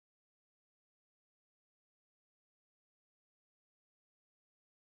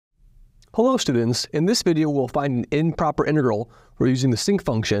Hello students, in this video we'll find an improper integral for using the Sinc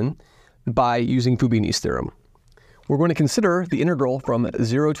function by using Fubini's theorem. We're going to consider the integral from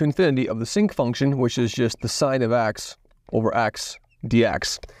 0 to infinity of the Sinc function, which is just the sine of x over x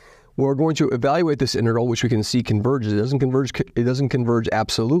dx. We're going to evaluate this integral, which we can see converges. It doesn't converge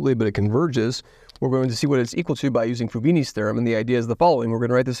absolutely, but it converges. We're going to see what it's equal to by using Fubini's theorem, and the idea is the following. We're going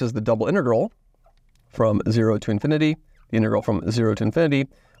to write this as the double integral from 0 to infinity, the integral from 0 to infinity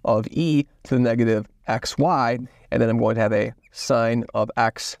of e to the negative xy, and then I'm going to have a sine of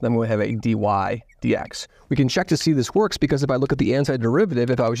x, then I'm going to have a dy dx. We can check to see this works because if I look at the antiderivative,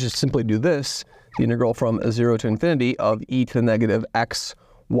 if I was just simply do this, the integral from 0 to infinity of e to the negative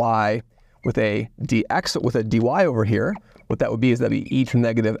xy with a dx, with a dy over here, what that would be is that would be e to the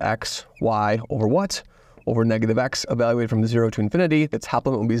negative xy over what? Over negative x, evaluated from 0 to infinity. The top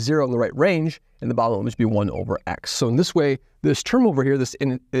limit will be 0 in the right range, and the bottom limit will be 1 over x. So in this way, this term over here, this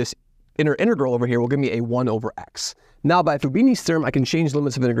inner integral over here will give me a 1 over x. Now by Fubini's theorem, I can change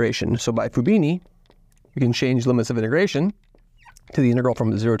limits of integration. So by Fubini, we can change limits of integration to the integral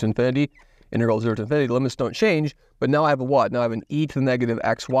from 0 to infinity. Integral 0 to infinity, the limits don't change, but now I have a what? Now I have an e to the negative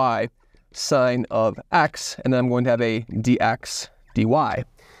xy sine of x, and then I'm going to have a dx dy.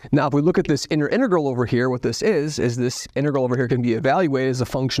 Now, if we look at this inner integral over here, what this is this integral over here can be evaluated as a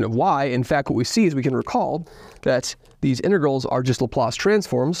function of y. In fact, what we see is we can recall that these integrals are just Laplace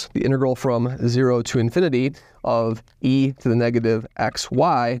transforms. The integral from 0 to infinity of e to the negative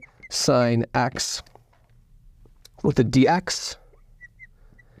xy sine x with the dx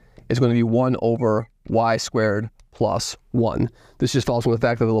is going to be 1 over y squared plus 1. This just follows from the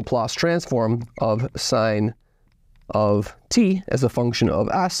fact that the Laplace transform of sine of t as a function of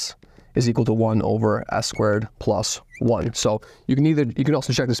s is equal to 1 over s squared plus 1. So you can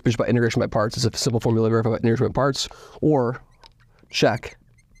also check this by integration by parts. It's a simple formula to verify by integration by parts, or check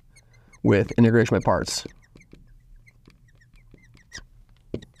with integration by parts.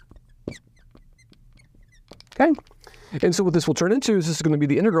 Okay. And so what this will turn into is this is going to be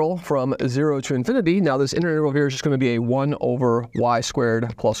the integral from 0 to infinity. Now this integral here is just going to be a 1 over y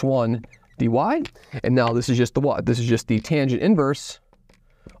squared plus 1 dy. And now this is just the what? This is just the tangent inverse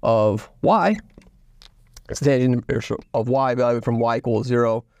of y. It's the tangent inverse of y evaluated from y equals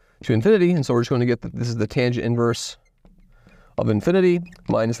 0 to infinity. And so we're just going to get that this is the tangent inverse of infinity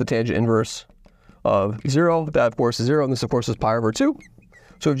minus the tangent inverse of 0. That, of course, is 0, and this, of course, is pi over 2.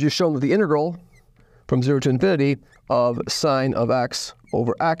 So we've just shown that the integral from 0 to infinity of sine of x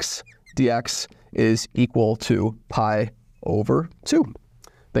over x dx is equal to pi over 2.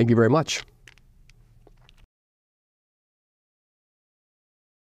 Thank you very much.